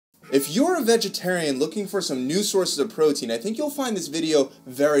If you're a vegetarian looking for some new sources of protein, I think you'll find this video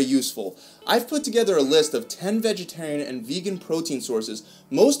very useful. I've put together a list of 10 vegetarian and vegan protein sources,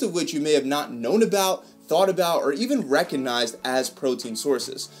 most of which you may have not known about, thought about, or even recognized as protein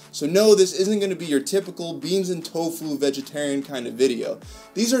sources. So no, this isn't going to be your typical beans and tofu vegetarian kind of video.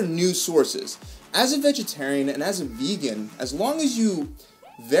 These are new sources. As a vegetarian and as a vegan, as long as you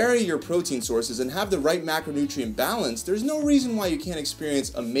vary your protein sources and have the right macronutrient balance, there's no reason why you can't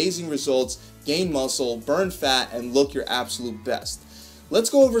experience amazing results, gain muscle, burn fat, and look your absolute best.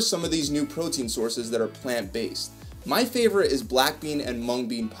 Let's go over some of these new protein sources that are plant-based. My favorite is black bean and mung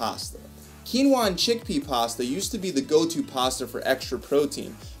bean pasta. Quinoa and chickpea pasta used to be the go-to pasta for extra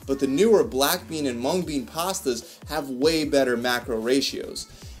protein, but the newer black bean and mung bean pastas have way better macro ratios.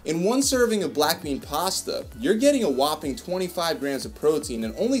 In one serving of black bean pasta, you're getting a whopping 25 grams of protein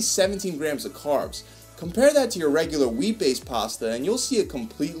and only 17 grams of carbs. Compare that to your regular wheat-based pasta and you'll see a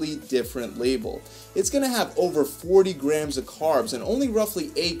completely different label. It's going to have over 40 grams of carbs and only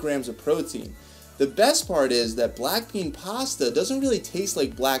roughly 8 grams of protein. The best part is that black bean pasta doesn't really taste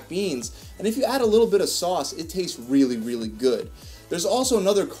like black beans, and if you add a little bit of sauce, it tastes really, really good. There's also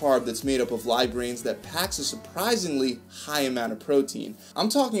another carb that's made up of live grains that packs a surprisingly high amount of protein. I'm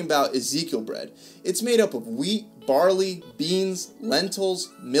talking about Ezekiel bread. It's made up of wheat, barley, beans,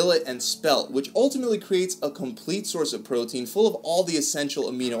 lentils, millet, and spelt, which ultimately creates a complete source of protein full of all the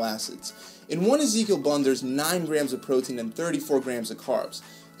essential amino acids. In one Ezekiel bun, there's 9 grams of protein and 34 grams of carbs.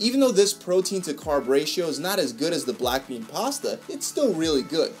 Even though this protein to carb ratio is not as good as the black bean pasta, it's still really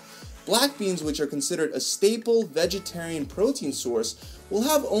good. Black beans, which are considered a staple vegetarian protein source, will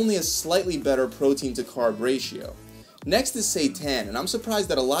have only a slightly better protein to carb ratio. Next is seitan, and I'm surprised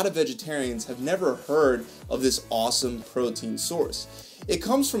that a lot of vegetarians have never heard of this awesome protein source. It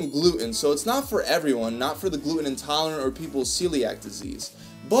comes from gluten, so it's not for everyone, not for the gluten intolerant or people with celiac disease.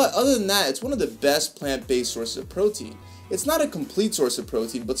 But other than that, it's one of the best plant-based sources of protein. It's not a complete source of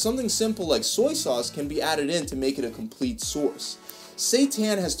protein, but something simple like soy sauce can be added in to make it a complete source.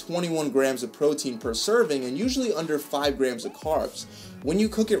 Seitan has 21 grams of protein per serving and usually under 5 grams of carbs. When you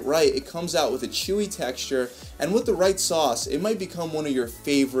cook it right, it comes out with a chewy texture, and with the right sauce, it might become one of your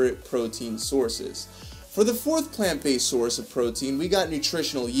favorite protein sources. For the fourth plant-based source of protein, we got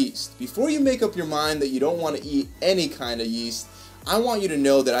nutritional yeast. Before you make up your mind that you don't want to eat any kind of yeast, I want you to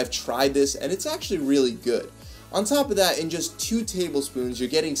know that I've tried this and it's actually really good. On top of that, in just 2 tablespoons, you're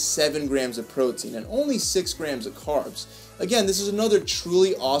getting 7 grams of protein and only 6 grams of carbs. Again, this is another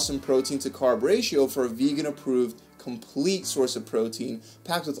truly awesome protein to carb ratio for a vegan approved complete source of protein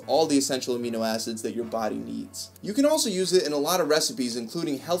packed with all the essential amino acids that your body needs. You can also use it in a lot of recipes,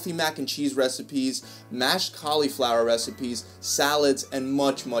 including healthy mac and cheese recipes, mashed cauliflower recipes, salads, and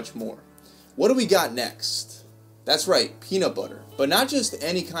much, much more. What do we got next? That's right, peanut butter. But not just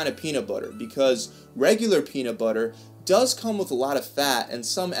any kind of peanut butter, because regular peanut butter does come with a lot of fat and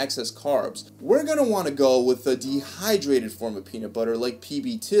some excess carbs. We're going to want to go with a dehydrated form of peanut butter like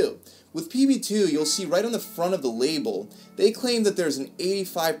PB2. With PB2, you'll see right on the front of the label, they claim that there's an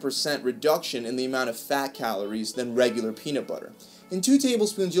 85% reduction in the amount of fat calories than regular peanut butter. In 2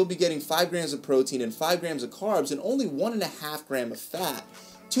 tablespoons, you'll be getting 5 grams of protein and 5 grams of carbs and only 1.5 grams of fat.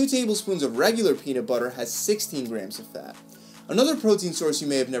 2 tablespoons of regular peanut butter has 16 grams of fat. Another protein source you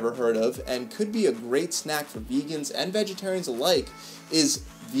may have never heard of, and could be a great snack for vegans and vegetarians alike, is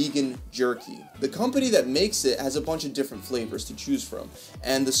vegan jerky. The company that makes it has a bunch of different flavors to choose from,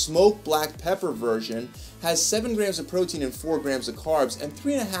 and the smoked black pepper version has 7 grams of protein and 4 grams of carbs and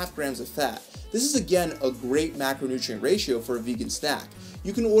 3.5 grams of fat. This is again a great macronutrient ratio for a vegan snack.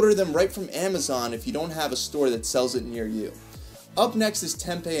 You can order them right from Amazon if you don't have a store that sells it near you. Up next is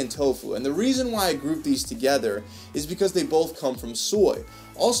tempeh and tofu, and the reason why I group these together is because they both come from soy.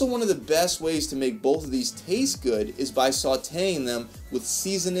 Also, one of the best ways to make both of these taste good is by sauteing them with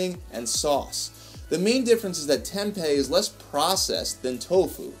seasoning and sauce. The main difference is that tempeh is less processed than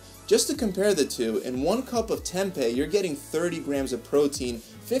tofu. Just to compare the two, in 1 cup of tempeh you're getting 30 grams of protein,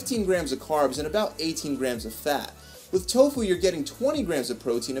 15 grams of carbs, and about 18 grams of fat. With tofu, you're getting 20 grams of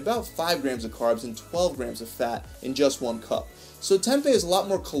protein, about 5 grams of carbs, and 12 grams of fat in just 1 cup. So tempeh is a lot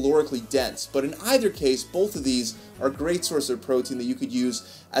more calorically dense, but in either case, both of these are a great source of protein that you could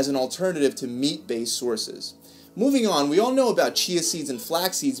use as an alternative to meat-based sources. Moving on, we all know about chia seeds and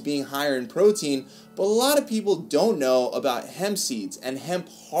flax seeds being higher in protein, but a lot of people don't know about hemp seeds and hemp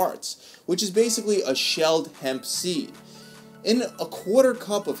hearts, which is basically a shelled hemp seed. In a 1/4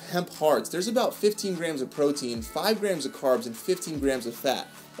 cup of hemp hearts, there's about 15 grams of protein, 5 grams of carbs, and 15 grams of fat.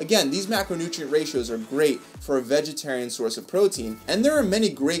 Again, these macronutrient ratios are great for a vegetarian source of protein, and there are many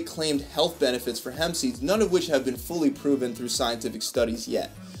great claimed health benefits for hemp seeds, none of which have been fully proven through scientific studies yet.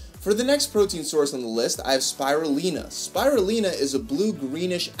 For the next protein source on the list, I have spirulina. Spirulina is a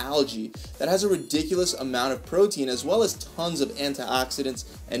blue-greenish algae that has a ridiculous amount of protein as well as tons of antioxidants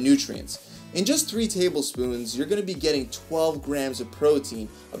and nutrients. In just 3 tablespoons, you're going to be getting 12 grams of protein,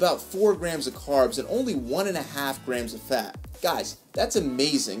 about 4 grams of carbs, and only 1.5 grams of fat. Guys, that's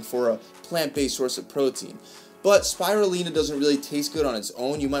amazing for a plant-based source of protein. But spirulina doesn't really taste good on its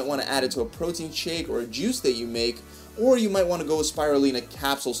own. You might want to add it to a protein shake or a juice that you make, or you might want to go with spirulina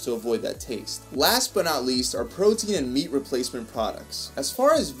capsules to avoid that taste. Last but not least are protein and meat replacement products. As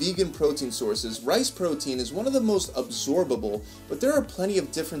far as vegan protein sources, rice protein is one of the most absorbable, but there are plenty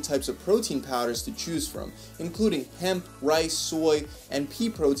of different types of protein powders to choose from, including hemp, rice, soy, and pea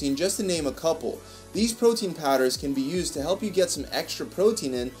protein, just to name a couple. These protein powders can be used to help you get some extra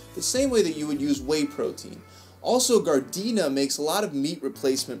protein in the same way that you would use whey protein. Also, Gardena makes a lot of meat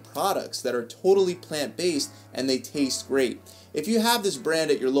replacement products that are totally plant-based and they taste great. If you have this brand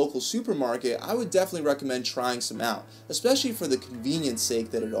at your local supermarket, I would definitely recommend trying some out, especially for the convenience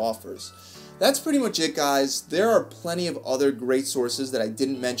sake that it offers. That's pretty much it, guys. There are plenty of other great sources that I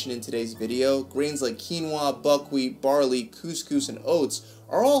didn't mention in today's video. Grains like quinoa, buckwheat, barley, couscous, and oats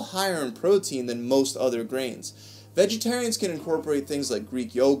are all higher in protein than most other grains. Vegetarians can incorporate things like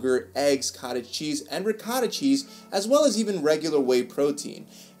Greek yogurt, eggs, cottage cheese, and ricotta cheese, as well as even regular whey protein.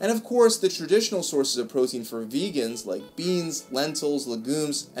 And of course, the traditional sources of protein for vegans like beans, lentils,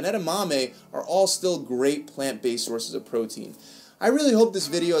 legumes, and edamame are all still great plant-based sources of protein. I really hope this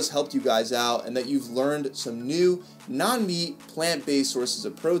video has helped you guys out and that you've learned some new, non-meat, plant-based sources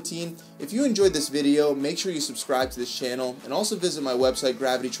of protein. If you enjoyed this video, make sure you subscribe to this channel and also visit my website,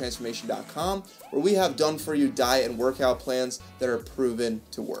 gravitytransformation.com, where we have done-for-you diet and workout plans that are proven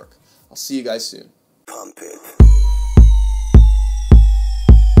to work. I'll see you guys soon. Pump it.